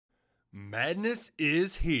Madness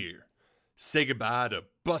is here. Say goodbye to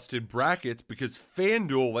busted brackets because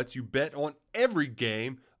FanDuel lets you bet on every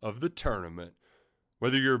game of the tournament.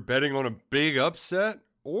 Whether you're betting on a big upset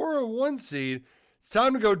or a one seed, it's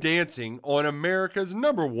time to go dancing on America's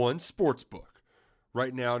 #1 sportsbook.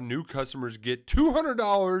 Right now, new customers get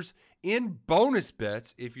 $200 in bonus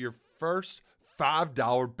bets if your first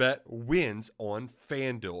 $5 bet wins on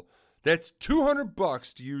FanDuel. That's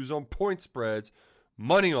 $200 to use on point spreads,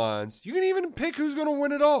 money lines. You can even pick who's going to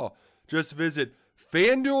win it all. Just visit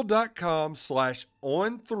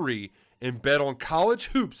FanDuel.com/on3 and bet on college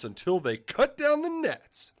hoops until they cut down the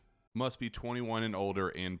nets. Must be 21 and older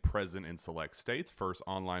and present in select states. First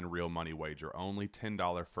online real money wager only.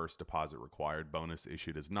 $10 first deposit required. Bonus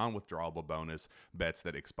issued as non-withdrawable bonus. Bets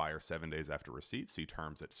that expire 7 days after receipt. See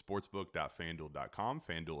terms at sportsbook.fanduel.com.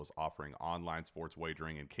 FanDuel is offering online sports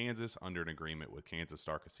wagering in Kansas under an agreement with Kansas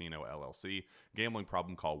Star Casino LLC. Gambling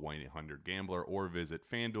problem? Call 1-800-GAMBLER or visit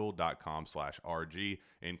fanduel.com/RG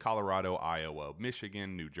in Colorado, Iowa,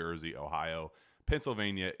 Michigan, New Jersey, Ohio,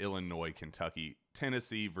 Pennsylvania, Illinois, Kentucky,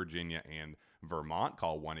 Tennessee, Virginia, and Vermont.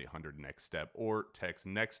 Call 1-800-NEXT-STEP or text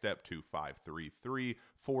NEXT-STEP to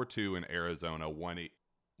 53342 in Arizona,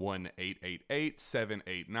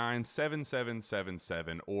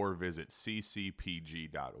 1-888-789-7777 or visit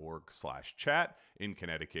ccpg.org/chat. In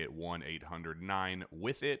Connecticut,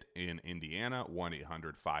 1-800-9-WITH-IT. In Indiana,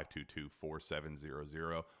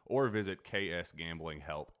 1-800-522-4700 or visit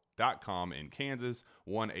ksgamblinghelp.com. In Kansas,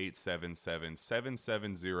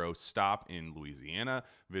 1-877-770-STOP in Louisiana.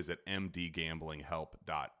 Visit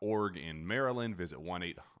mdgamblinghelp.org in Maryland. Visit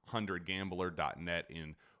 1-800-gambler.net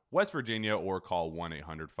in West Virginia or call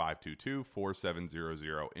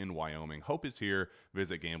 1-800-522-4700 in Wyoming. Hope is here.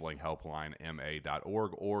 Visit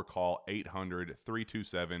gamblinghelplinema.org or call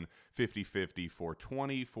 800-327-5050 for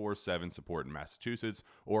 24/7 support in Massachusetts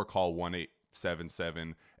or call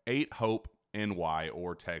 1-877-8-HOPE NY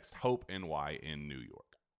or text Hope NY in New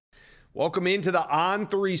York. Welcome into the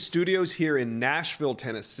On3 studios here in Nashville,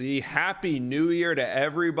 Tennessee. Happy New Year to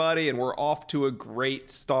everybody, and we're off to a great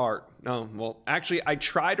start. Actually, I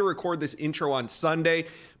tried to record this intro on Sunday,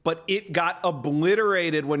 but it got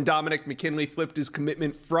obliterated when Dominic McKinley flipped his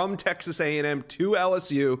commitment from Texas A&M to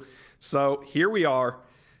LSU. So here we are.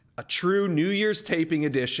 A true New Year's taping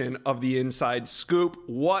edition of the Inside Scoop.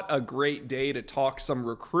 What a great day to talk some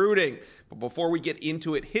recruiting. But before we get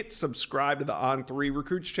into it, hit subscribe to the On3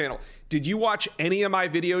 Recruits channel. Did you watch any of my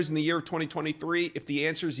videos in the year of 2023? If the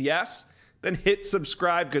answer is yes, then hit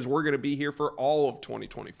subscribe because we're going to be here for all of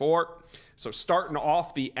 2024. So starting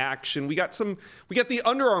off the action, we got the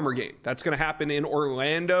Under Armour game. That's going to happen in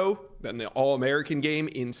Orlando. Then the All-American game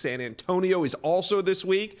in San Antonio is also this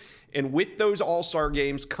week. And with those All-Star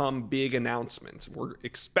games come big announcements. We're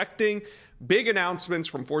expecting big announcements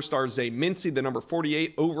from four-star Zay Mincy, the number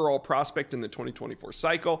 48 overall prospect in the 2024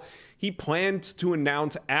 cycle. He plans to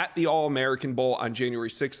announce at the All-American Bowl on January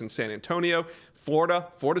 6th in San Antonio. Florida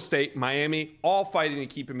State, Miami, all fighting to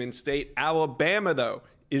keep him in state. Alabama, though,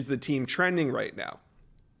 is the team trending right now.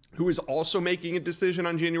 Who is also making a decision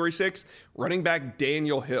on January 6th? Running back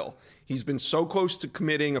Daniel Hill. He's been so close to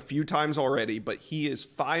committing a few times already, but he is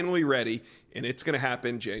finally ready, and it's going to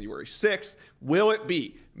happen January 6th. Will it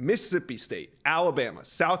be Mississippi State, Alabama,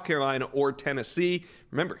 South Carolina, or Tennessee?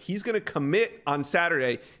 Remember, he's going to commit on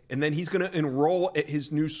Saturday, and then he's going to enroll at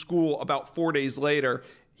his new school about 4 days later.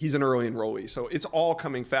 He's an early enrollee, so it's all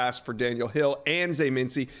coming fast for Daniel Hill and Zay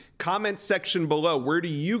Mincy. Comment section below, where do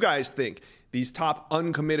you guys think these top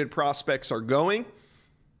uncommitted prospects are going?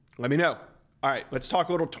 Let me know. All right, let's talk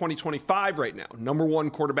a little 2025 right now. Number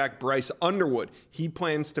 1 quarterback Bryce Underwood. He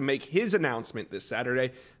plans to make his announcement this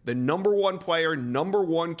Saturday. The number 1 player, number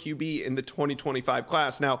 1 QB in the 2025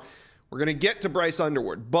 class. Now, we're going to get to Bryce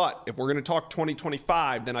Underwood, but if we're going to talk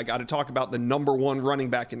 2025, then I got to talk about the number 1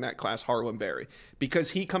 running back in that class, Harlem Berry,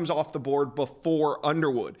 because he comes off the board before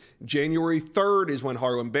Underwood. January 3rd is when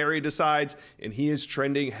Harlem Berry decides, and he is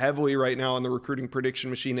trending heavily right now on the recruiting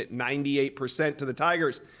prediction machine at 98% to the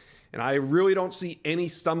Tigers. And I really don't see any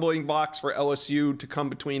stumbling blocks for LSU to come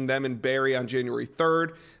between them and Berry on January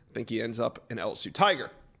 3rd. I think he ends up an LSU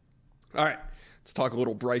Tiger. All right. Let's talk a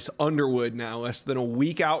little Bryce Underwood now, less than a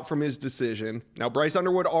week out from his decision. Now, Bryce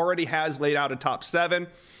Underwood already has laid out a top 7,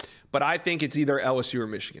 but I think it's either LSU or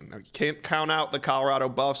Michigan. Now, you can't count out the Colorado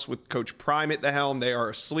Buffs with Coach Prime at the helm. They are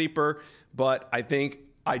a sleeper, but I think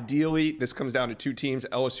ideally this comes down to 2 teams,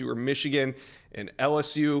 LSU or Michigan. And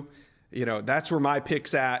LSU, that's where my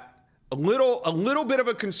pick's at. A little bit of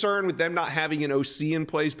a concern with them not having an OC in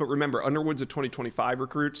place, but remember, Underwood's a 2025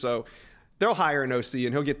 recruit, so they'll hire an OC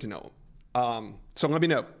and he'll get to know him. So let me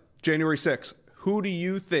know, January 6th, Who do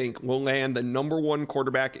you think will land the number one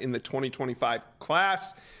quarterback in the 2025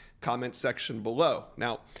 class? Comment section below.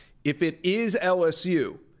 Now, if it is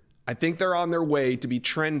LSU, I think they're on their way to be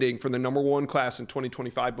trending for the number one class in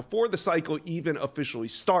 2025 before the cycle even officially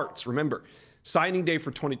starts. Remember, signing day for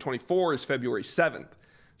 2024 is February 7th.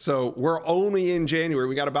 So we're only in January.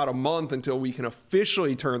 We got about a month until we can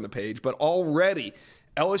officially turn the page. But already,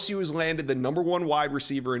 LSU has landed the number one wide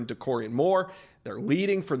receiver in DeCorian Moore. They're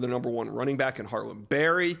leading for the number one running back in Harlem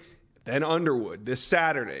Berry, then Underwood this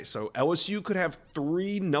Saturday. So LSU could have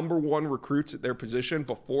 3 number one recruits at their position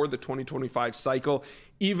before the 2025 cycle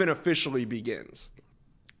even officially begins.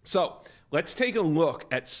 So let's take a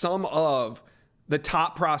look at some of the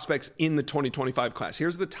top prospects in the 2025 class.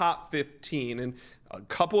 Here's the top 15, and a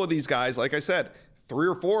couple of these guys, like I said, 3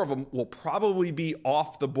 or 4 of them will probably be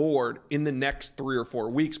off the board in the next 3 or 4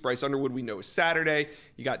 weeks. Bryce Underwood, we know, is Saturday.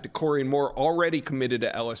 You got DeCorian Moore already committed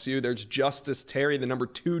to LSU. There's Justice Terry, the number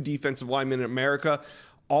 2 defensive lineman in America,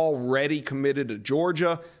 already committed to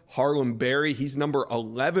Georgia. Harlem Berry, he's number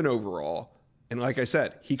 11 overall. And like I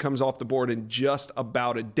said, he comes off the board in just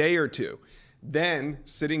about a day or two. Then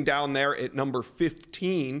sitting down there at number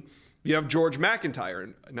 15, you have George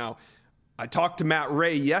McIntyre. Now, I talked to Matt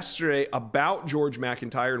Ray yesterday about George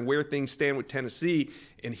McIntyre and where things stand with Tennessee,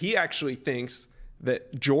 and he actually thinks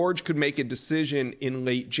that George could make a decision in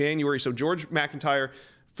late January. So George McIntyre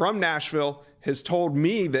from Nashville has told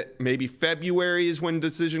me that maybe February is when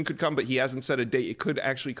decision could come, but he hasn't set a date. It could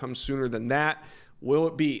actually come sooner than that. Will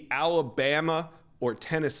it be Alabama or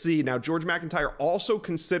Tennessee? Now, George McIntyre also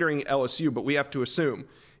considering LSU, but we have to assume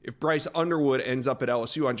if Bryce Underwood ends up at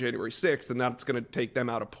LSU on January 6th, then that's going to take them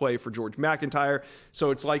out of play for George McIntyre. So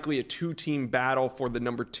it's likely a 2-team battle for the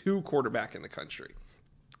number 2 quarterback in the country.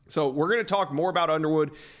 So we're going to talk more about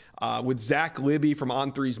Underwood with Zach Libby from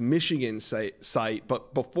On3's Michigan site.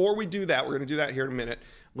 But before we do that, we're going to do that here in a minute.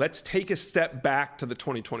 Let's take a step back to the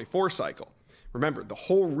 2024 cycle. Remember, the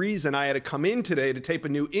whole reason I had to come in today to tape a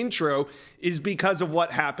new intro is because of what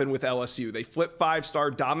happened with LSU. They flipped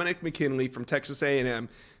 5-star Dominic McKinley from Texas A&M.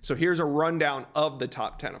 So here's a rundown of the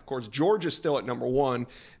top 10. Of course, Georgia's still at number 1.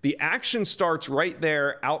 The action starts right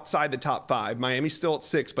there outside the top 5. Miami's still at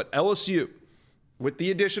 6, but LSU, with the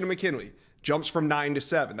addition of McKinley, jumps from 9 to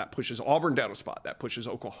 7. That pushes Auburn down a spot. That pushes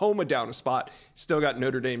Oklahoma down a spot. Still got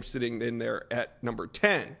Notre Dame sitting in there at number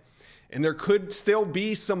 10. And there could still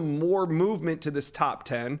be some more movement to this top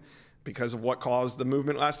 10 because of what caused the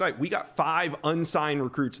movement last night. We got 5 unsigned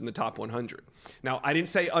recruits in the top 100. Now, I didn't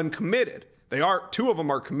say uncommitted. 2 of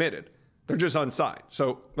them are committed. They're just unsigned.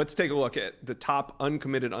 So let's take a look at the top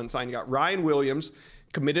uncommitted unsigned. You got Ryan Williams,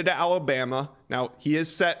 committed to Alabama. Now, he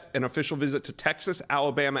has set an official visit to Texas,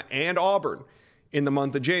 Alabama, and Auburn in the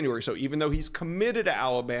month of January. So even though he's committed to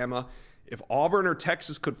Alabama, if Auburn or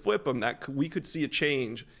Texas could flip him, we could see a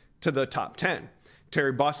change to the top 10.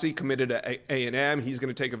 Terry Bussey committed to A&M. He's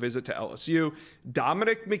going to take a visit to LSU.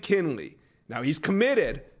 Dominic McKinley. Now he's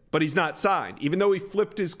committed, but he's not signed. Even though he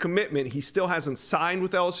flipped his commitment, he still hasn't signed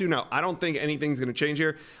with LSU. Now, I don't think anything's going to change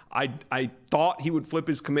here. I thought he would flip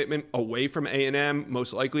his commitment away from A&M,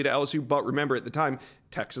 most likely to LSU. But remember, at the time,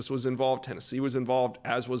 Texas was involved, Tennessee was involved,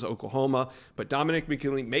 as was Oklahoma. But Dominic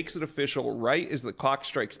McKinley makes it official right as the clock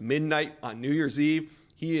strikes midnight on New Year's Eve.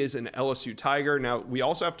 He is an LSU Tiger. Now, we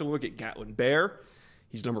also have to look at Gatlin Bear.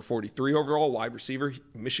 He's number 43 overall, wide receiver.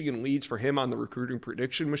 Michigan leads for him on the recruiting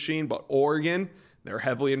prediction machine, but Oregon, they're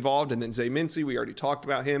heavily involved. And then Zay Mincy, we already talked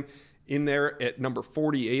about him, in there at number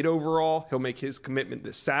 48 overall. He'll make his commitment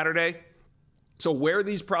this Saturday. So where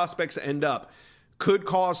these prospects end up could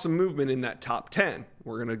cause some movement in that top 10.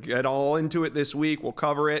 We're going to get all into it this week. We'll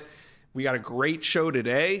cover it. We got a great show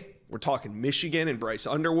today. We're talking Michigan and Bryce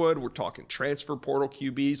Underwood. We're talking transfer portal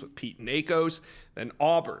QBs with Pete Nakos. Then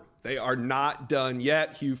Auburn. They are not done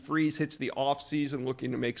yet. Hugh Freeze hits the offseason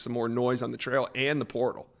looking to make some more noise on the trail and the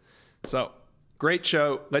portal. So, great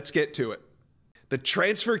show. Let's get to it. The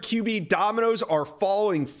transfer QB dominoes are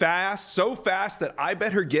falling fast, so fast that I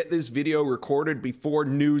better get this video recorded before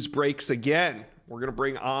news breaks again. We're going to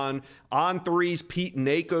bring on three's Pete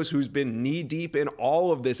Nakos, who's been knee-deep in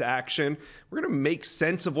all of this action. We're going to make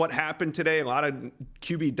sense of what happened today. A lot of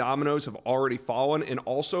QB dominoes have already fallen, and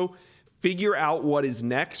also figure out what is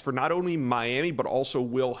next for not only Miami, but also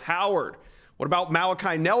Will Howard. What about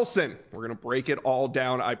Malachi Nelson? We're going to break it all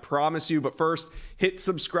down, I promise you. But first, hit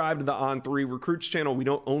subscribe to the On3 Recruits channel. We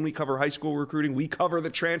don't only cover high school recruiting, we cover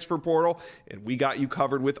the transfer portal, and we got you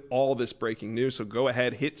covered with all this breaking news. So go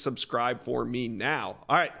ahead, hit subscribe for me now.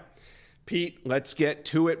 All right, Pete, let's get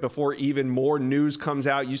to it before even more news comes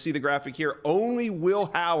out. You see the graphic here. Only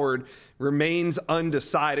Will Howard remains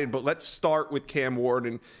undecided, but let's start with Cam Ward.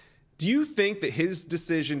 And Do you think that his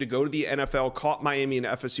decision to go to the NFL caught Miami and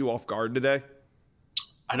FSU off guard today?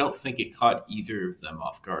 I don't think it caught either of them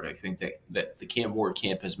off guard. I think that the Cam Ward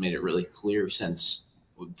camp has made it really clear since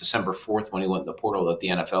December 4th when he went in the portal that the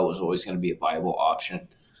NFL was always going to be a viable option.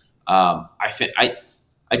 I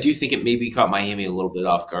do think it maybe caught Miami a little bit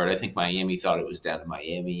off guard. I think Miami thought it was down to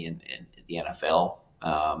Miami and the NFL,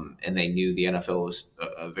 and they knew the NFL was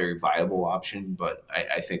a very viable option. But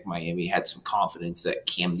I think Miami had some confidence that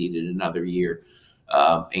Cam needed another year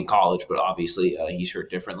in college, but obviously he's hurt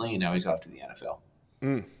differently, and now he's off to the NFL.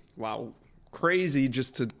 Wow. Crazy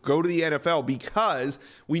just to go to the NFL, because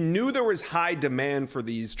we knew there was high demand for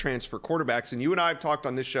these transfer quarterbacks. And you and I have talked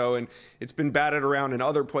on this show, and it's been batted around in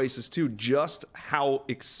other places too, just how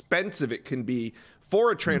expensive it can be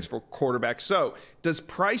for a transfer quarterback. So does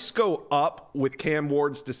price go up with Cam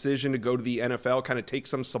Ward's decision to go to the NFL, kind of take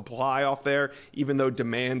some supply off there, even though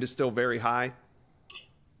demand is still very high?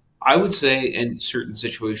 I would say in certain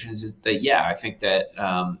situations that, yeah, I think that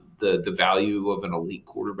the value of an elite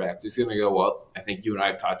quarterback is going to go up. I think you and I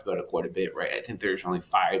have talked about it quite a bit, right? I think there's only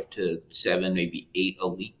 5 to 7, maybe 8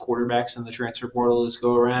 elite quarterbacks in the transfer portal this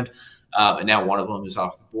go around. And now one of them is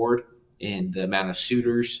off the board, and the amount of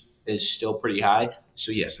suitors is still pretty high.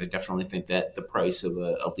 So, yes, I definitely think that the price of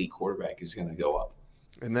an elite quarterback is going to go up.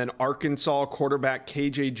 And then Arkansas quarterback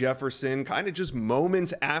KJ Jefferson, kind of just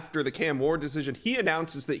moments after the Cam Ward decision, he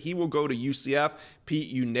announces that he will go to UCF. Pete,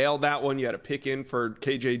 you nailed that one. You had a pick in for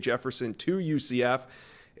KJ Jefferson to UCF.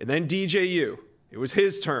 And then DJU, it was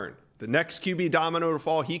his turn. The next QB domino to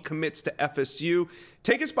fall, he commits to FSU.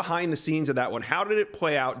 Take us behind the scenes of that one. How did it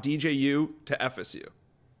play out, DJU to FSU?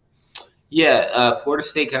 Yeah, Florida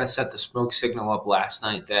State kind of set the smoke signal up last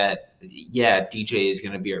night that, yeah, DJ is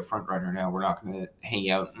going to be our front runner now. We're not going to hang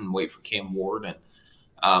out and wait for Cam Ward. And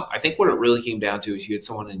I think what it really came down to is you had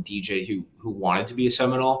someone in DJ who wanted to be a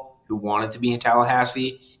Seminole, who wanted to be in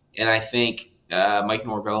Tallahassee. And I think Mike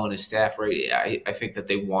Norvell and his staff, right, I think that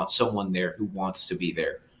they want someone there who wants to be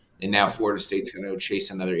there. And now Florida State's going to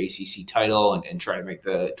chase another ACC title and try to make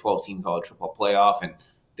the 12-team college football playoff. And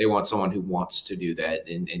they want someone who wants to do that.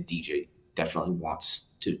 And DJ definitely wants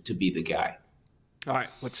to be the guy. All right,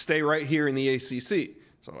 let's stay right here in the ACC.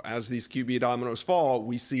 So as these QB dominoes fall,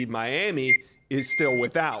 we see Miami is still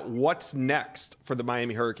without. What's next for the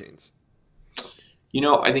Miami Hurricanes? You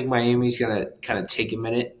know, I think Miami's going to kind of take a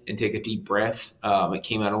minute and take a deep breath. It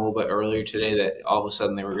came out a little bit earlier today that all of a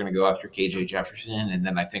sudden they were going to go after KJ Jefferson. And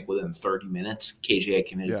then I think within 30 minutes, KJ had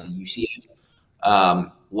committed to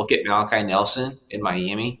UCF. Look at Malachi Nelson in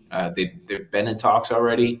Miami. They've been in talks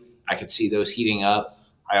already. I could see those heating up.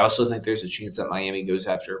 I also think there's a chance that Miami goes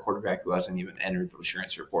after a quarterback who hasn't even entered the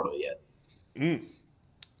transfer portal yet.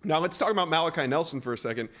 Now let's talk about Malachi Nelson for a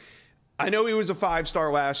second. I know he was a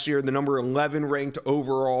 5-star last year, the number 11 ranked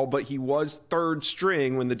overall, but he was 3rd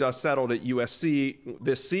string when the dust settled at USC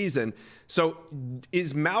this season. So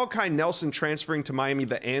is Malachi Nelson transferring to Miami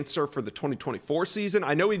the answer for the 2024 season?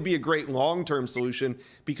 I know he'd be a great long-term solution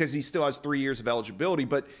because he still has 3 years of eligibility,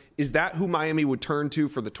 but is that who Miami would turn to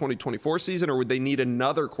for the 2024 season, or would they need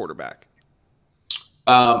another quarterback?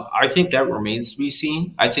 I think that remains to be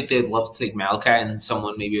seen. I think they'd love to take Malachi and then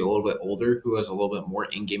someone maybe a little bit older who has a little bit more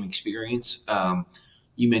in-game experience.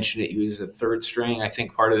 You mentioned it. He was a 3rd string. I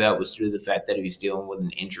think part of that was due to the fact that he was dealing with an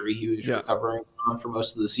injury he was recovering from for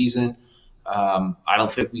most of the season. I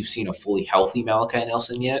don't think we've seen a fully healthy Malachi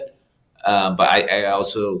Nelson yet. But I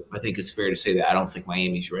think it's fair to say that I don't think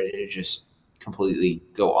Miami's ready to just completely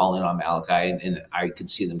go all in on Malachi. And I could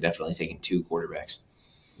see them definitely taking 2 quarterbacks.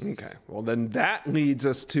 Okay, well, then that leads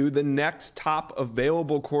us to the next top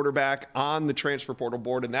available quarterback on the transfer portal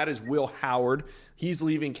board, and that is Will Howard. He's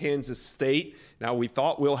leaving Kansas State. Now, we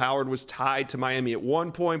thought Will Howard was tied to Miami at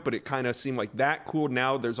one point, but it kind of seemed like that cooled.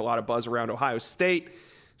 Now there's a lot of buzz around Ohio State.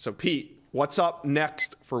 So, Pete, what's up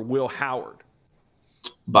next for Will Howard?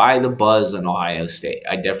 By the buzz in Ohio State.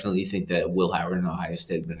 I definitely think that Will Howard and Ohio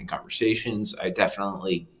State have been in conversations. I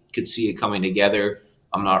definitely could see it coming together.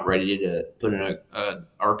 I'm not ready to put in a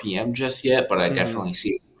RPM just yet, but I definitely see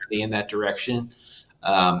it ready in that direction.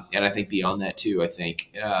 And I think beyond that too, I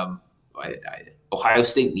think Ohio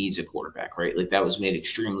State needs a quarterback, right? Like that was made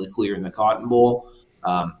extremely clear in the Cotton Bowl.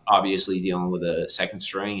 Obviously dealing with a 2nd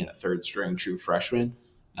string and a 3rd string true freshman,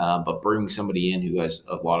 but bringing somebody in who has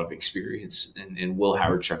a lot of experience, and Will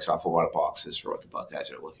Howard checks off a lot of boxes for what the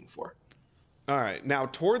Buckeyes are looking for. All right. Now,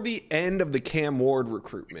 toward the end of the Cam Ward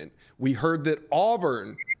recruitment, we heard that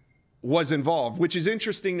Auburn was involved, which is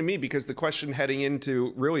interesting to me because the question heading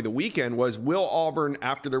into really the weekend was, will Auburn,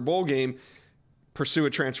 after their bowl game, pursue a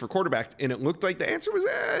transfer quarterback? And it looked like the answer was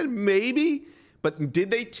maybe. But did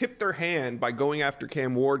they tip their hand by going after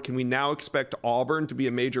Cam Ward? Can we now expect Auburn to be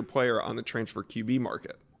a major player on the transfer QB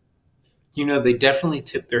market? They definitely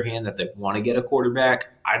tipped their hand that they want to get a quarterback.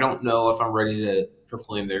 I don't know if I'm ready to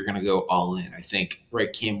proclaim they're going to go all in. I think,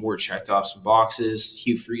 right, Cam Ward checked off some boxes.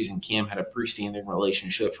 Hugh Freeze and Cam had a freestanding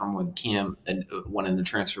relationship from when Cam went in the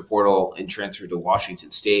transfer portal and transferred to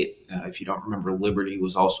Washington State. If you don't remember, Liberty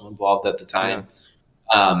was also involved at the time.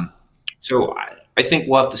 Yeah. So I think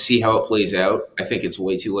we'll have to see how it plays out. I think it's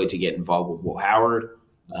way too late to get involved with Will Howard.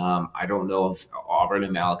 I don't know if Auburn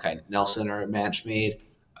and Malachi Nelson are a match made.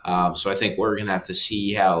 So I think we're going to have to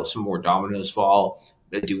see how some more dominoes fall.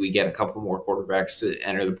 Do we get a couple more quarterbacks to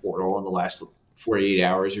enter the portal in the last 48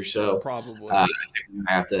 hours or so? Probably. I think we're going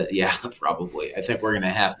to have to, yeah, probably. I think we're going to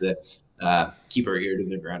have to keep our ear to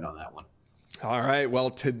the ground on that one. All right.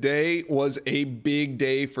 Well, today was a big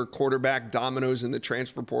day for quarterback dominoes in the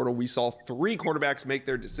transfer portal. We saw 3 quarterbacks make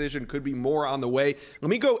their decision. Could be more on the way. Let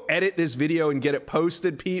me go edit this video and get it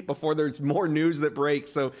posted, Pete, before there's more news that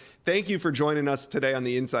breaks. So thank you for joining us today on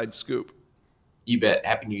the Inside Scoop. You bet.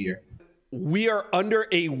 Happy New Year. We are under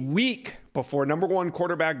a week before number 1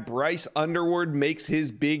 quarterback Bryce Underwood makes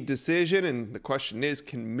his big decision. And the question is,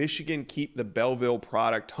 can Michigan keep the Belleville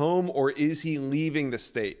product home, or is he leaving the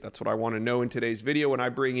state? That's what I want to know in today's video when I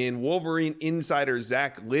bring in Wolverine insider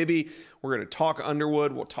Zach Libby. We're going to talk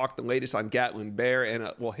Underwood. We'll talk the latest on Gatlin Bear, and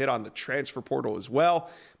we'll hit on the transfer portal as well.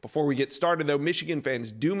 Before we get started, though, Michigan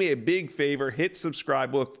fans, do me a big favor. Hit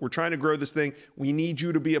subscribe. Look, we're trying to grow this thing. We need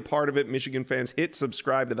you to be a part of it. Michigan fans, hit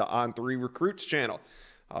subscribe to the On3 Recruits channel.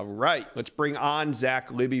 All right, let's bring on Zach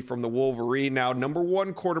Libby from the Wolverine. Now, number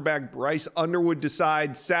 1 quarterback Bryce Underwood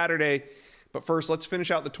decides Saturday. But first, let's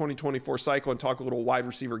finish out the 2024 cycle and talk a little wide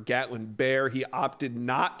receiver Gatlin Bear. He opted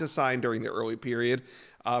not to sign during the early period.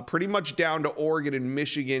 Pretty much down to Oregon and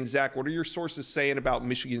Michigan. Zach, what are your sources saying about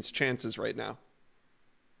Michigan's chances right now?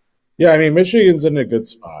 Yeah, I mean, Michigan's in a good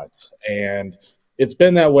spot. And it's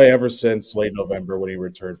been that way ever since late November when he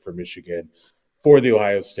returned for Michigan for the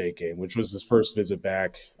Ohio State game, which was his first visit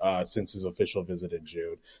back since his official visit in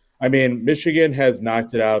June. I mean, Michigan has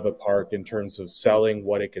knocked it out of the park in terms of selling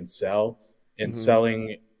what it can sell and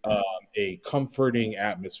selling a comforting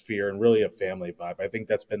atmosphere and really a family vibe. I think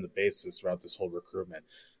that's been the basis throughout this whole recruitment.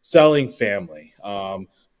 Selling family.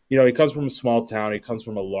 He comes from a small town. He comes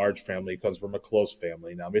from a large family. He comes from a close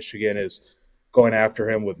family. Now, Michigan is going after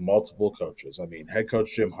him with multiple coaches. I mean, head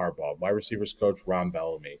coach Jim Harbaugh, wide receivers coach Ron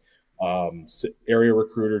Bellamy. Area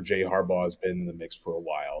recruiter Jay Harbaugh has been in the mix for a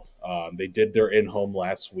while. They did their in-home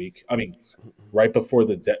last week. I mean, right before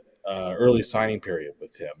the early signing period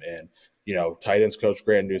with him. And, tight ends coach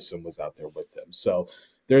Grant Newsom was out there with him. So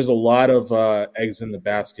there's a lot of eggs in the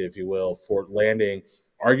basket, if you will, for landing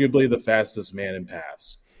arguably the fastest man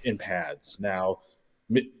in pads. Now,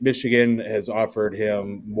 Michigan has offered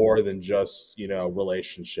him more than just,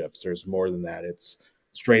 relationships. There's more than that. It's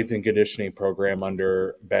strength and conditioning program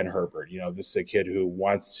under Ben Herbert. This is a kid who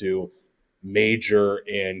wants to major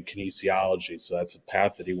in kinesiology, so that's a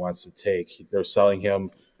path that he wants to take. They're selling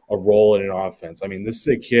him a role in an offense. I mean, this is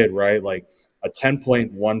a kid, right? Like a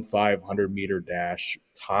 10.15 100-meter dash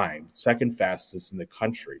time, second fastest in the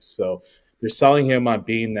country. So they're selling him on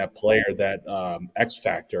being that player, that X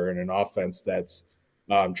factor in an offense that's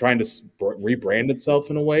trying to rebrand itself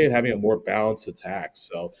in a way and having a more balanced attack.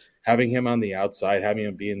 So having him on the outside, having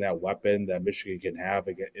him being that weapon that Michigan can have,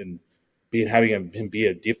 and having him be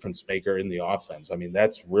a difference maker in the offense. I mean,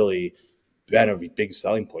 that's really been a big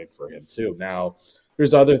selling point for him too. Now,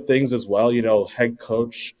 there's other things as well. Head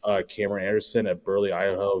coach Cameron Anderson at Burley,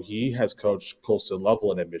 Idaho, he has coached Colston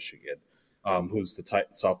Loveland at Michigan, who's the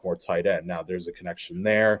sophomore tight end. Now, there's a connection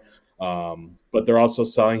there. But they're also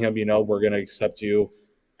selling him, we're going to accept you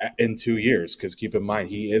in 2 years, because keep in mind,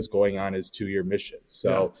 he is going on his 2-year mission.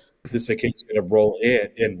 So this kid's going to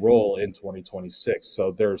enroll in 2026.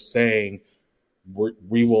 So they're saying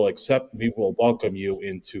we will welcome you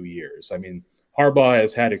in 2 years. I mean, Harbaugh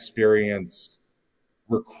has had experience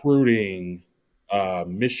recruiting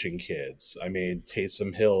mission kids. I mean,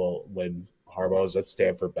 Taysom Hill when Harbaugh was at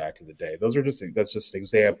Stanford back in the day. That's just an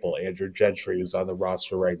example. Andrew Gentry is on the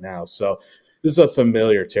roster right now. So this is a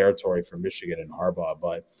familiar territory for Michigan and Harbaugh.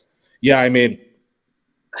 But yeah, I mean,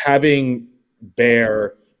 having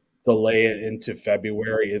Bear delay it into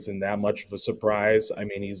February isn't that much of a surprise. I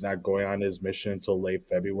mean, he's not going on his mission until late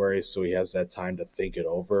February, so he has that time to think it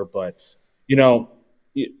over. But,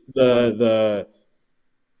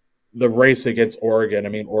 the race against Oregon, I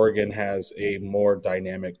mean, Oregon has a more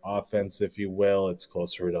dynamic offense, if you will. It's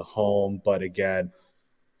closer to home. But again,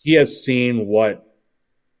 he has seen what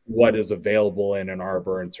what is available in Ann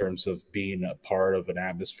Arbor in terms of being a part of an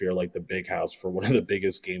atmosphere like the Big House for one of the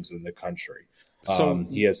biggest games in the country. So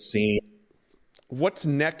He has seen. what's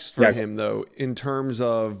next for Yeah, him, though, in terms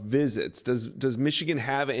of visits? Does Michigan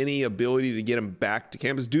have any ability to get him back to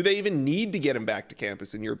campus? Do they even need to get him back to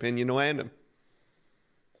campus, in your opinion, to land him?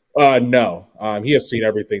 No, he has seen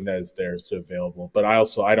everything that is there is available, but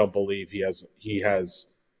I don't believe he has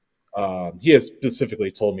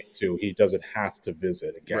specifically told me too he doesn't have to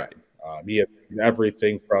visit again. Right. He has seen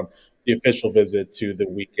everything from the official visit to the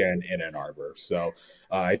weekend in Ann Arbor. So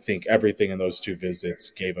I think everything in those two visits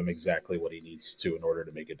gave him exactly what he needs to in order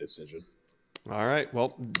to make a decision. All right.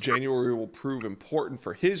 Well, January will prove important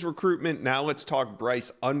for his recruitment. Now let's talk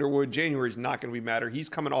Bryce Underwood. January is not going to be matter. He's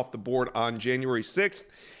coming off the board on January 6th.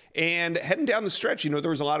 And heading down the stretch, there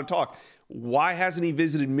was a lot of talk. Why hasn't he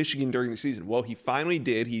visited Michigan during the season? Well, he finally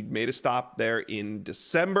did. He made a stop there in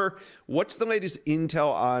December. What's the latest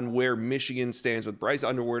intel on where Michigan stands with Bryce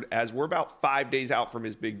Underwood as we're about 5 days out from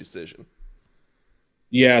his big decision?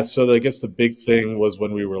 Yeah, so I guess the big thing was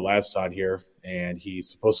when we were last on here, and he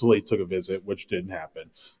supposedly took a visit, which didn't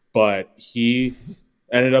happen. But he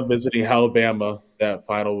ended up visiting Alabama that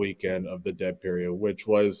final weekend of the dead period, which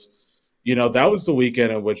was, that was the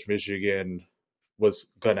weekend in which Michigan was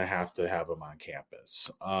going to have him on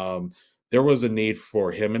campus. There was a need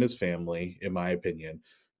for him and his family, in my opinion,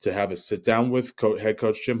 to have a sit down with head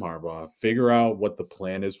coach Jim Harbaugh, figure out what the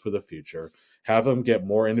plan is for the future, have him get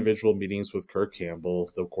more individual meetings with Kirk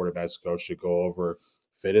Campbell, the quarterback's coach, to go over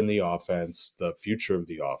fit in the offense, the future of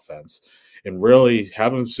the offense, and really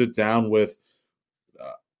have him sit down with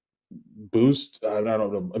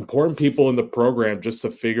important people in the program just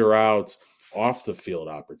to figure out off the field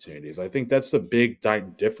opportunities. I think that's the big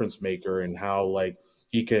difference maker in how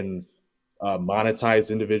he can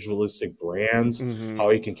monetize individualistic brands, how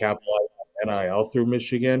he can capitalize on NIL through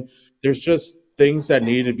Michigan. There's just things that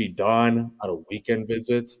need to be done on a weekend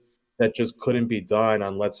visit that just couldn't be done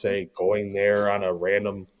on, let's say, going there on a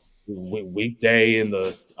random weekday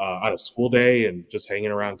on a school day and just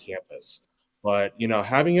hanging around campus. But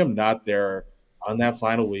having him not there on that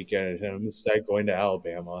final weekend and him instead going to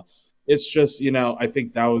Alabama, it's just, I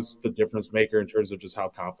think that was the difference maker in terms of just how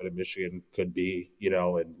confident Michigan could be,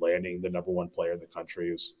 in landing the number one player in the country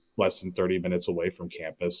who's less than 30 minutes away from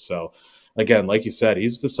campus. So, again, like you said,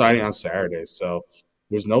 he's deciding on Saturday. So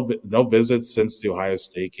there's no visits since the Ohio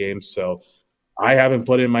State game. So I haven't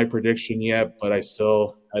put in my prediction yet, but I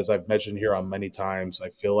still, as I've mentioned here on many times, I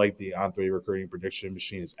feel like the On3 recruiting prediction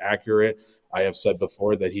machine is accurate. I have said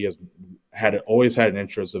before that he has always had an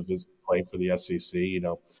interest of his playing for the SEC.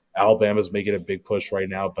 Alabama's making a big push right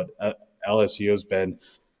now, but LSU has been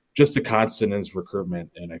just a constant in his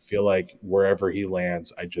recruitment, and I feel like wherever he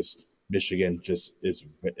lands, Michigan just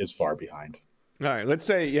is far behind. All right, let's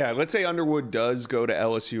say Underwood does go to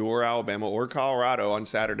LSU or Alabama or Colorado on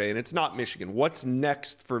Saturday, and it's not Michigan. What's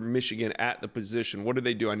next for Michigan at the position? What do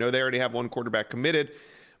they do? I know they already have one quarterback committed,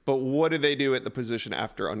 but what do they do at the position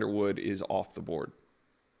after Underwood is off the board?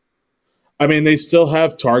 I mean, they still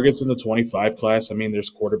have targets in the 25 class. I mean, there's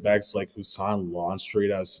quarterbacks like Husan Longstreet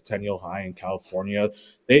out of Centennial High in California.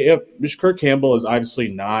 Kirk Campbell has obviously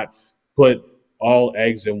not put all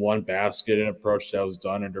eggs in one basket, an approach that was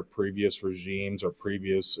done under previous regimes or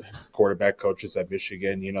previous quarterback coaches at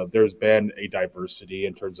Michigan. There's been a diversity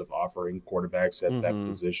in terms of offering quarterbacks at that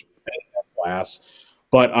position, in that class.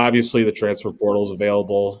 But obviously the transfer portal is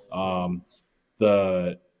available.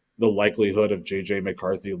 The likelihood of J.J.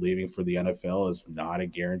 McCarthy leaving for the NFL is not a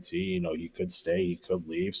guarantee. He could stay, he could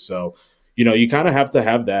leave. So, you kind of have to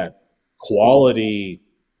have that quality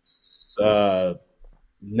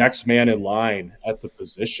next man in line at the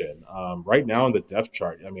position. Right now on the depth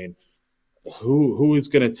chart, I mean, who is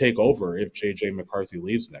going to take over if J.J. McCarthy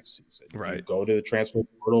leaves next season? Right. Do you go to the transfer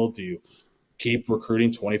portal? Do you keep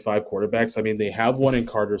recruiting 25 quarterbacks? I mean, they have one in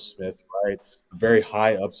Carter Smith, right? A very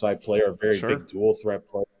high upside player, a very big dual threat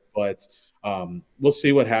player. But we'll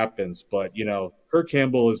see what happens. But, Kirk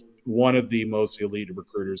Campbell is one of the most elite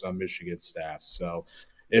recruiters on Michigan's staff. So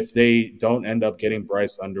if they don't end up getting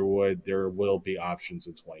Bryce Underwood, there will be options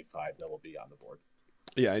in 25 that will be on the board.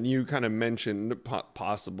 Yeah, and you kind of mentioned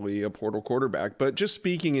possibly a portal quarterback. But just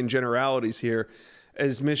speaking in generalities here,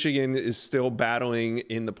 as Michigan is still battling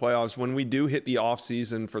in the playoffs, when we do hit the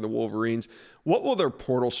offseason for the Wolverines, what will their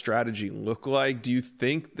portal strategy look like? Do you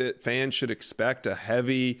think that fans should expect a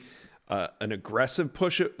heavy, an aggressive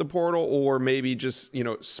push at the portal, or maybe just,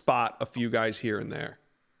 spot a few guys here and there?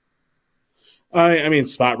 I mean,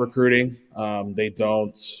 spot recruiting.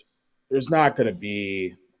 There's not going to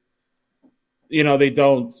be, it's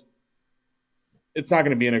not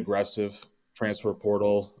going to be an aggressive transfer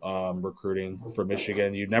portal recruiting for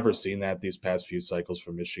Michigan. You've never seen that these past few cycles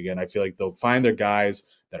for Michigan. I feel like they'll find their guys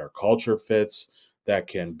that are culture fits, that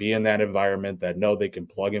can be in that environment, that know they can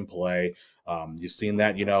plug and play. You've seen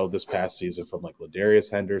that, this past season from like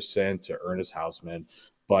Ladarius Henderson to Ernest Hausman.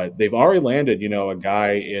 But they've already landed, a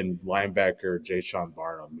guy in linebacker, Jay Sean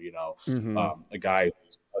Barnum, a guy,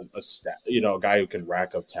 a guy who can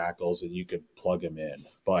rack up tackles and you can plug him in.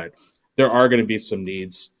 But there are going to be some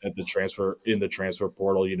needs in the transfer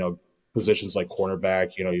portal, positions like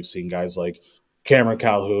cornerback. You've seen guys like Cameron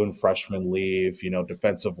Calhoun, freshman, leave,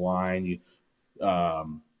 defensive line,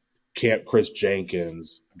 Chris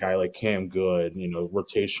Jenkins, a guy like Cam Good,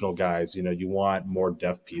 rotational guys, you want more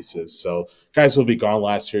depth pieces. So guys will be gone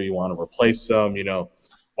last year. You want to replace them,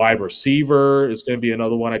 wide receiver is going to be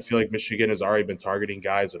another one. I feel like Michigan has already been targeting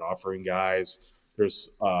guys and offering guys.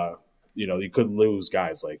 There's, you could lose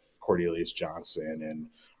guys like Cornelius Johnson and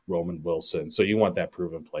Roman Wilson. So you want that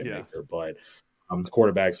proven playmaker, but the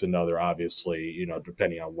quarterback's another, obviously,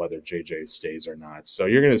 depending on whether JJ stays or not. So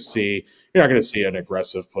you're not going to see an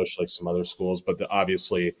aggressive push like some other schools, but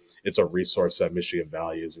obviously it's a resource that Michigan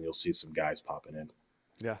values, and you'll see some guys popping in.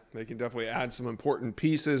 Yeah, they can definitely add some important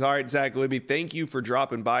pieces. All right, Zach Libby, thank you for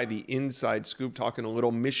dropping by the Inside Scoop, talking a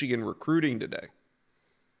little Michigan recruiting today.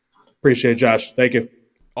 Appreciate it, Josh. Thank you.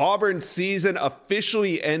 Auburn's season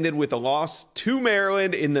officially ended with a loss to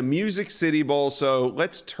Maryland in the Music City Bowl, so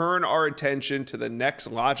let's turn our attention to the next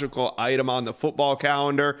logical item on the football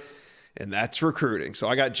calendar, and that's recruiting. So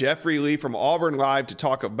I got Jeffrey Lee from Auburn Live to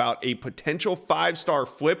talk about a potential 5-star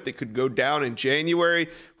flip that could go down in January.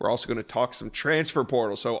 We're also going to talk some transfer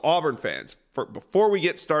portal. So Auburn fans, before we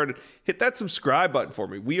get started, hit that subscribe button for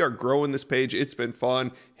me. We are growing this page. It's been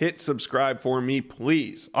fun. Hit subscribe for me,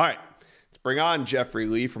 please. All right. Bring on Jeffrey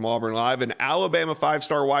Lee from Auburn Live and Alabama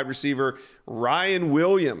 5-star wide receiver Ryan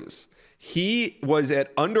Williams. He was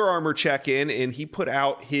at Under Armour check-in, and he put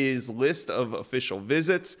out his list of official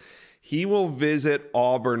visits. He will visit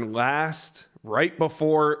Auburn right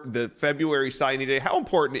before the February signing day. How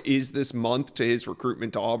important is this month to his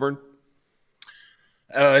recruitment to Auburn?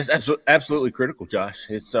 It's absolutely critical, Josh.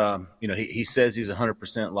 It's he says he's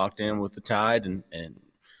 100% locked in with the Tide, and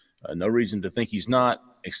no reason to think he's not,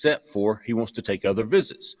 except for he wants to take other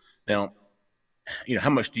visits. Now,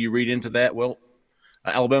 how much do you read into that? Well,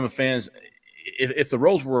 Alabama fans, if the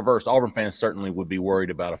roles were reversed, Auburn fans certainly would be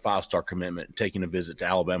worried about a 5-star commitment and taking a visit to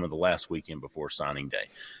Alabama the last weekend before signing day.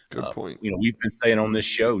 Good point. We've been saying on this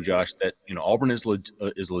show, Josh, that Auburn is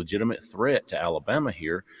a legitimate threat to Alabama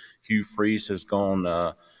here. Hugh Freeze has gone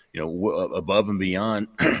above and beyond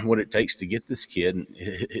what it takes to get this kid, and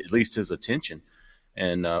at least his attention.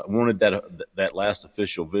 And wanted that last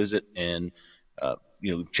official visit, and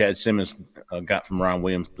Chad Simmons got from Ryan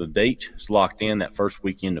Williams the date. It's locked in that first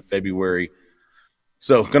weekend of February.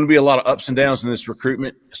 So going to be a lot of ups and downs in this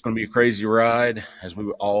recruitment. It's going to be a crazy ride, as we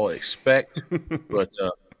would all expect. But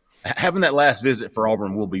having that last visit for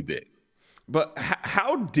Auburn will be big. But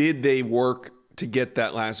how did they work to get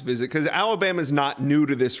that last visit? Because Alabama's not new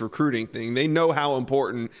to this recruiting thing. They know how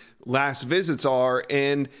important last visits are,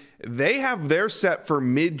 and they have their set for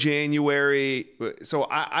mid-January. So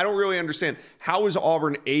I don't really understand. How is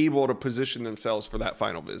Auburn able to position themselves for that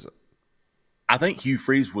final visit? I think Hugh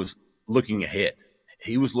Freeze was looking ahead.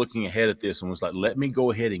 He was looking ahead at this and was like, let me go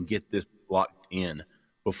ahead and get this locked in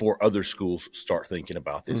before other schools start thinking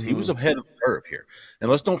about this. Mm-hmm. He was ahead of the curve here. And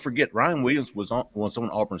let's don't forget, Ryan Williams was on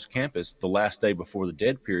Auburn's campus the last day before the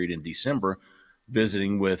dead period in December,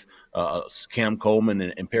 visiting with Cam Coleman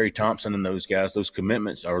and Perry Thompson and those guys. Those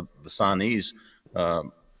commitments are the signees.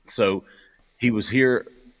 So he was here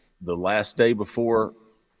the last day before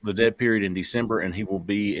the dead period in December, and he will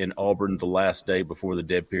be in Auburn the last day before the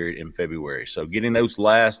dead period in February. So getting those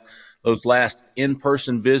last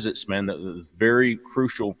in-person visits, man, that is very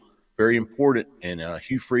crucial, very important. And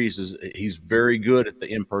Hugh Freeze he's very good at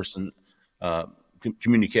the in-person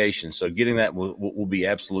communication. So getting that will be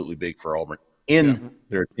absolutely big for Auburn in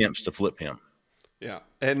their attempts to flip him. Yeah.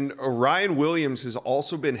 And Ryan Williams has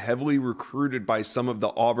also been heavily recruited by some of the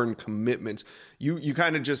Auburn commitments. You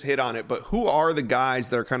kind of just hit on it, but who are the guys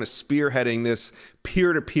that are kind of spearheading this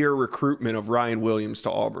peer-to-peer recruitment of Ryan Williams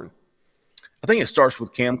to Auburn? I think it starts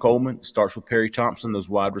with Cam Coleman. It starts with Perry Thompson,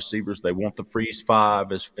 those wide receivers. They want the Freeze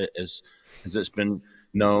 5 as it's been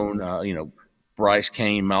known. Bryce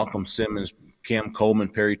Kane, Malcolm Simmons, Cam Coleman,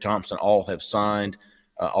 Perry Thompson all have signed.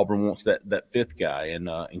 Auburn wants that 5th guy.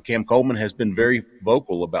 And Cam Coleman has been very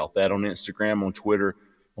vocal about that on Instagram, on Twitter,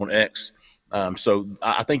 on X. So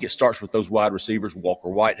I think it starts with those wide receivers. Walker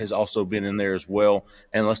White has also been in there as well.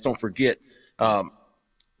 And let's don't forget Ryan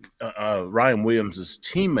Williams'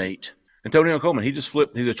 teammate Antonio Coleman, he just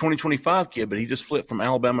flipped. He's a 2025 kid, but he just flipped from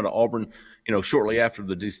Alabama to Auburn, shortly after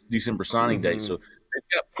the December signing day. So they've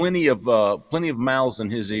got plenty of mouths in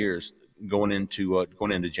his ears going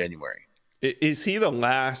into January. Is he the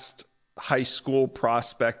last high school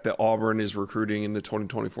prospect that Auburn is recruiting in the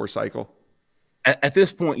 2024 cycle? At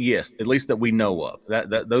this point, yes, at least that we know of.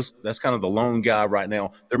 That's kind of the lone guy right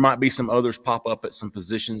now. There might be some others pop up at some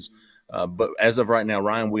positions, but as of right now,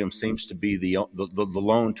 Ryan Williams seems to be the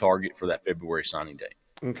lone target for that February signing day.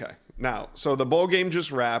 Okay. Now, so the bowl game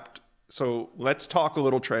just wrapped. So let's talk a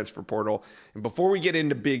little transfer portal. And before we get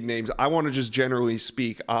into big names, I want to just generally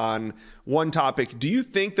speak on one topic. Do you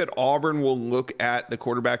think that Auburn will look at the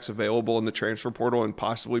quarterbacks available in the transfer portal and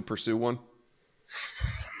possibly pursue one?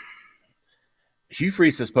 Hugh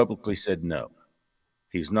Freeze has publicly said no.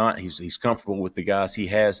 He's not. He's comfortable with the guys he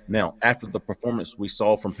has. Now, after the performance we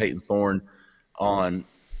saw from Peyton Thorne on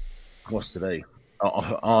what's today?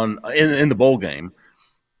 In the bowl game,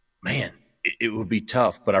 man, it would be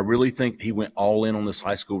tough, but I really think he went all in on this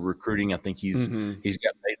high school recruiting. I think he's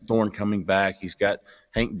got Peyton Thorne coming back. He's got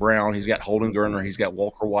Hank Brown. He's got Holden Gerner. He's got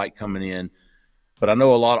Walker White coming in. But I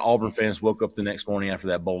know a lot of Auburn fans woke up the next morning after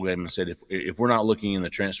that bowl game and said, if we're not looking in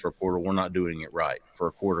the transfer portal, we're not doing it right for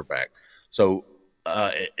a quarterback. So,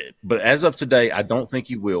 but as of today, I don't think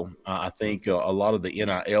he will. I think a lot of the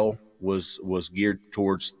NIL was geared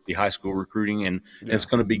towards the high school recruiting, and it's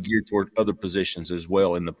going to be geared towards other positions as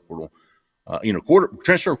well in the portal.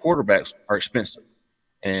 Transfer quarterbacks are expensive,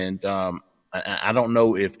 and I don't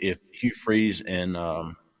know if Hugh Freeze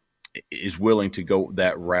is willing to go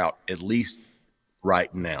that route, at least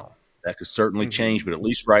right now. That could certainly change, but at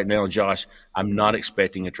least right now, Josh, I'm not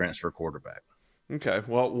expecting a transfer quarterback. Okay.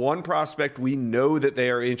 Well, one prospect we know that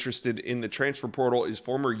they are interested in the transfer portal is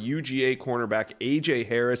former UGA cornerback A.J.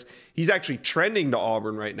 Harris. He's actually trending to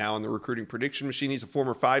Auburn right now on the recruiting prediction machine. He's a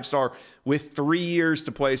former 5-star with 3 years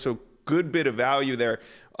to play, so good bit of value there.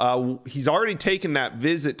 He's already taken that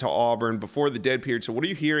visit to Auburn before the dead period. So what are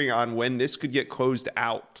you hearing on when this could get closed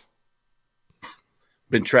out?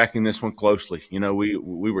 Been tracking this one closely. We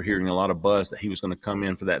were hearing a lot of buzz that he was going to come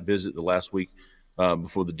in for that visit the last week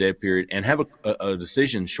before the dead period and have a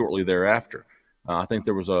decision shortly thereafter. I think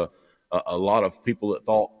there was a lot of people that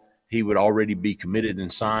thought he would already be committed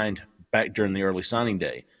and signed back during the early signing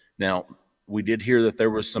day. Now, we did hear that there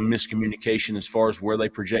was some miscommunication as far as where they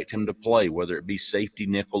project him to play, whether it be safety,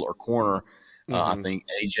 nickel, or corner. I think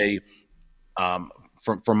AJ,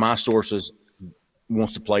 from my sources,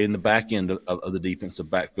 wants to play in the back end of the defensive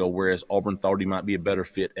backfield, whereas Auburn thought he might be a better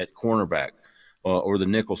fit at cornerback or the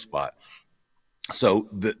nickel spot. So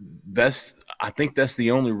I think that's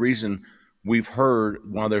the only reason we've heard,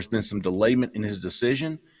 while there's been some delayment in his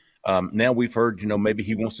decision. Now we've heard, maybe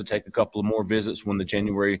he wants to take a couple of more visits when the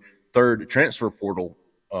January 3rd transfer portal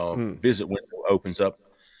visit window opens up.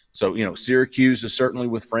 So, Syracuse is certainly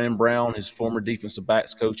with Fran Brown, his former defensive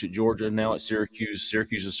backs coach at Georgia, now at Syracuse.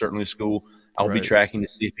 Syracuse is certainly a school I'll be tracking to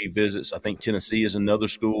see if he visits. I think Tennessee is another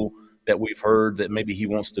school that we've heard that maybe he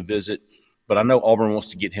wants to visit. But I know Auburn wants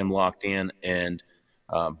to get him locked in. And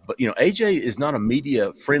but AJ is not a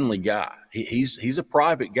media-friendly guy. He's a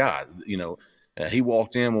private guy. He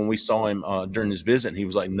walked in when we saw him during his visit, and he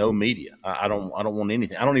was like, "No media. I don't want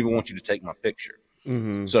anything. I don't even want you to take my picture."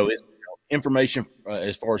 So it's information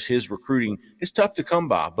as far as his recruiting is tough to come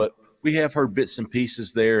by, but we have heard bits and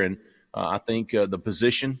pieces there, and I think the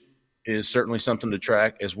position is certainly something to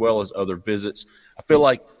track, as well as other visits. I feel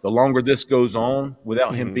like the longer this goes on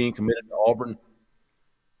without him being committed to Auburn,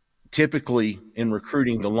 typically in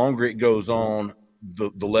recruiting, the longer it goes on,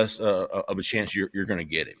 the less of a chance you're going to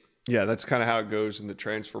get him. Yeah, that's kind of how it goes in the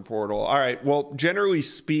transfer portal. All right. Well, generally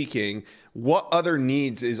speaking, what other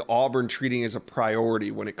needs is Auburn treating as a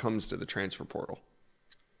priority when it comes to the transfer portal?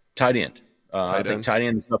 Tight end. I think tight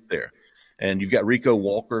end is up there. And you've got Rico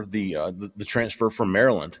Walker, the transfer from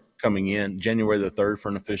Maryland, coming in January the 3rd for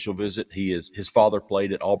an official visit. His father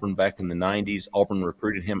played at Auburn back in the 90s. Auburn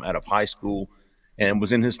recruited him out of high school and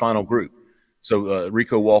was in his final group. So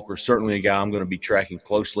Rico Walker is certainly a guy I'm going to be tracking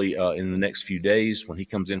closely in the next few days when he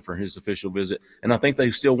comes in for his official visit. And I think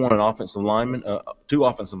they still want an offensive lineman, 2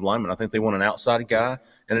 offensive linemen. I think they want an outside guy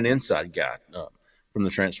and an inside guy from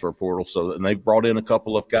the transfer portal. So and they've brought in a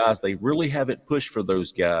couple of guys. They really haven't pushed for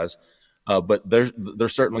those guys, but there's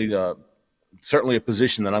certainly a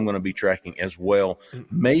position that I'm going to be tracking as well.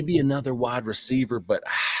 Maybe another wide receiver, but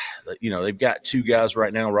they've got 2 guys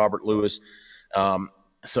right now, Robert Lewis.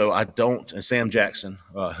 So I don't, and Sam Jackson,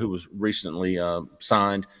 who was recently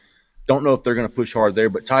signed, don't know if they're going to push hard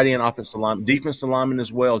there, but tight end, offensive lineman, defensive lineman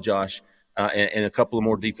as well, Josh, and a couple of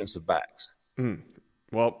more defensive backs.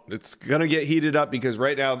 Well, it's going to get heated up because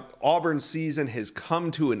right now Auburn's season has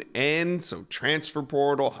come to an end. So transfer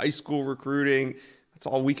portal, high school recruiting, that's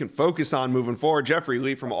all we can focus on moving forward. Jeffrey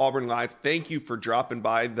Lee from Auburn Live, thank you for dropping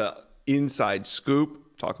by the Inside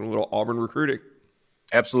Scoop, talking a little Auburn recruiting.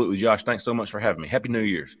 Absolutely, Josh. Thanks so much for having me. Happy New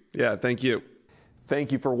Year's. Yeah, thank you.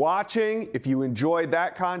 Thank you for watching. If you enjoyed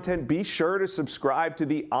that content, be sure to subscribe to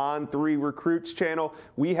the On3 Recruits channel.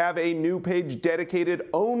 We have a new page dedicated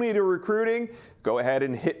only to recruiting. Go ahead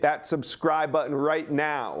and hit that subscribe button right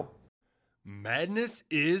now. Madness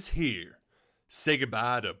is here. Say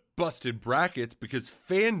goodbye to busted brackets because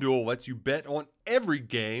FanDuel lets you bet on every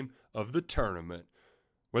game of the tournament.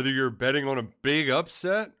 Whether you're betting on a big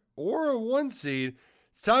upset or a one seed,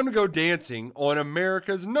 it's time to go dancing on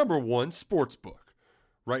America's #1 sportsbook.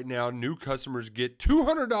 Right now, new customers get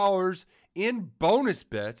 $200 in bonus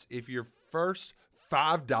bets if your first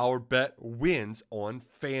 $5 bet wins on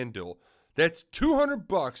FanDuel. That's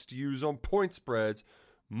 $200 to use on point spreads,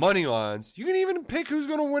 money lines. You can even pick who's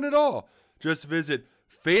going to win it all. Just visit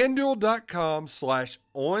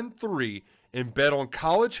FanDuel.com/on3 and bet on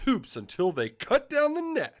college hoops until they cut down the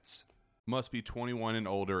nets. Must be 21 and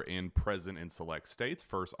older and present in select states.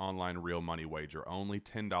 First online real money wager only.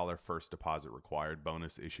 $10 first deposit required.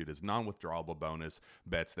 Bonus issued as non-withdrawable bonus.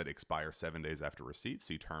 Bets that expire 7 days after receipt.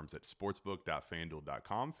 See terms at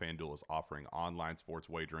sportsbook.fanduel.com. FanDuel is offering online sports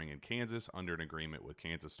wagering in Kansas under an agreement with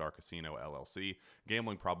Kansas Star Casino LLC.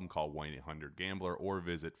 Gambling problem? Call 1-800-GAMBLER or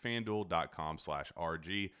visit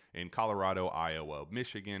fanduel.com/RG. In Colorado, Iowa,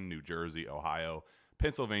 Michigan, New Jersey, Ohio,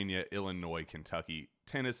 Pennsylvania, Illinois, Kentucky,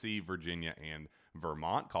 Tennessee, Virginia, and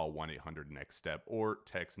Vermont. Call 1-800-NEXT-STEP or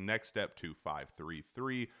text NEXT-STEP to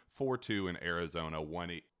 53342. In Arizona,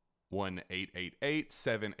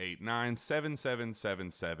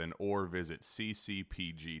 1-888-789-7777 or visit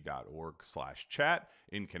ccpg.org/chat.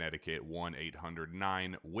 In Connecticut,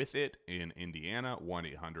 1-800-9-WITH-IT. In Indiana,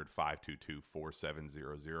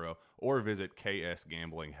 1-800-522-4700 or visit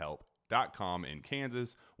ksgamblinghelp.com. In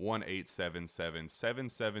Kansas,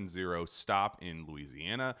 1-877-770-STOP. In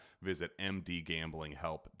Louisiana, visit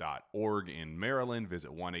mdgamblinghelp.org. In Maryland,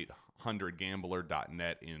 visit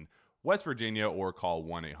 1-800-gambler.net. In West Virginia, or call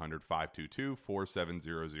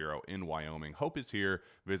 1-800-522-4700. In Wyoming, hope is here.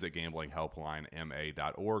 Visit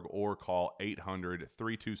gamblinghelplinema.org or call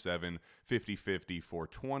 800-327-5050 for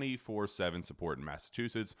 24/7 support in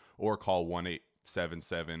Massachusetts, or call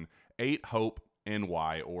 1-877-8-HOPE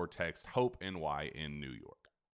NY or text HOPE NY in New York.